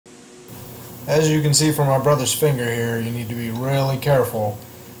As you can see from my brother's finger here, you need to be really careful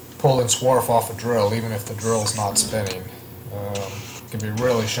pulling swarf off a drill, even if the drill's not spinning. It can be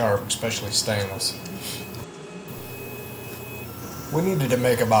really sharp, especially stainless. We needed to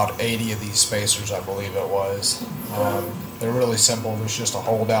make about 80 of these spacers, I believe it was. They're really simple. There's just a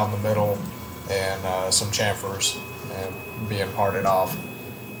hole down the middle and some chamfers and being parted off.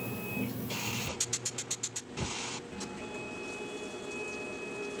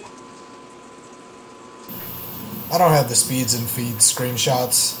 I don't have the speeds and feeds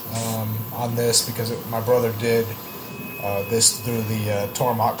screenshots on this because my brother did this through the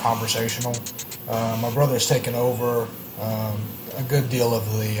Tormach conversational. My brother's taken over a good deal of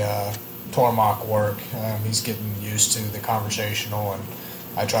the Tormach work. He's getting used to the conversational, and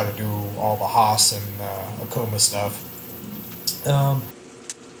I try to do all the Haas and Akuma stuff.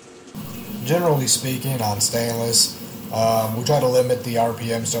 Generally speaking, on stainless, we try to limit the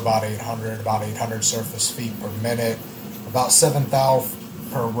RPMs to about 800 surface feet per minute, about 7 thou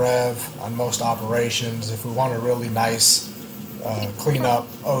per rev on most operations. If we want a really nice clean up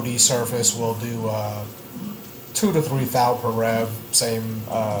OD surface, we'll do 2 to 3 thou per rev, same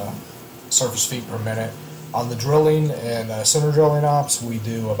surface feet per minute. On the drilling and center drilling ops, we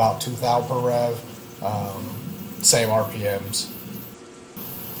do about 2 thou per rev, same RPMs.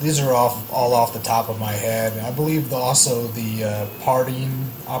 These are all off the top of my head. I believe also the parting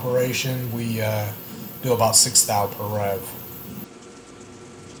operation, we do about 6 thou per rev.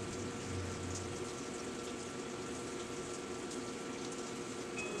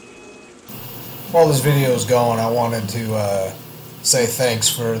 While this video is going, I wanted to say thanks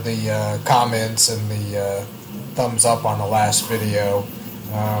for the comments and the thumbs up on the last video.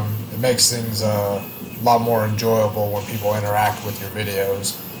 It makes things a lot more enjoyable when people interact with your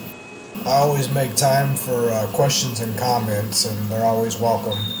videos. I always make time for questions and comments, and they're always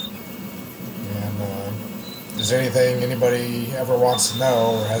welcome. And if there's anything anybody ever wants to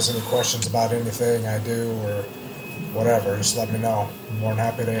know or has any questions about anything I do or whatever, just let me know. I'm more than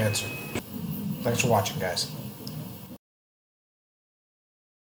happy to answer. Thanks for watching, guys.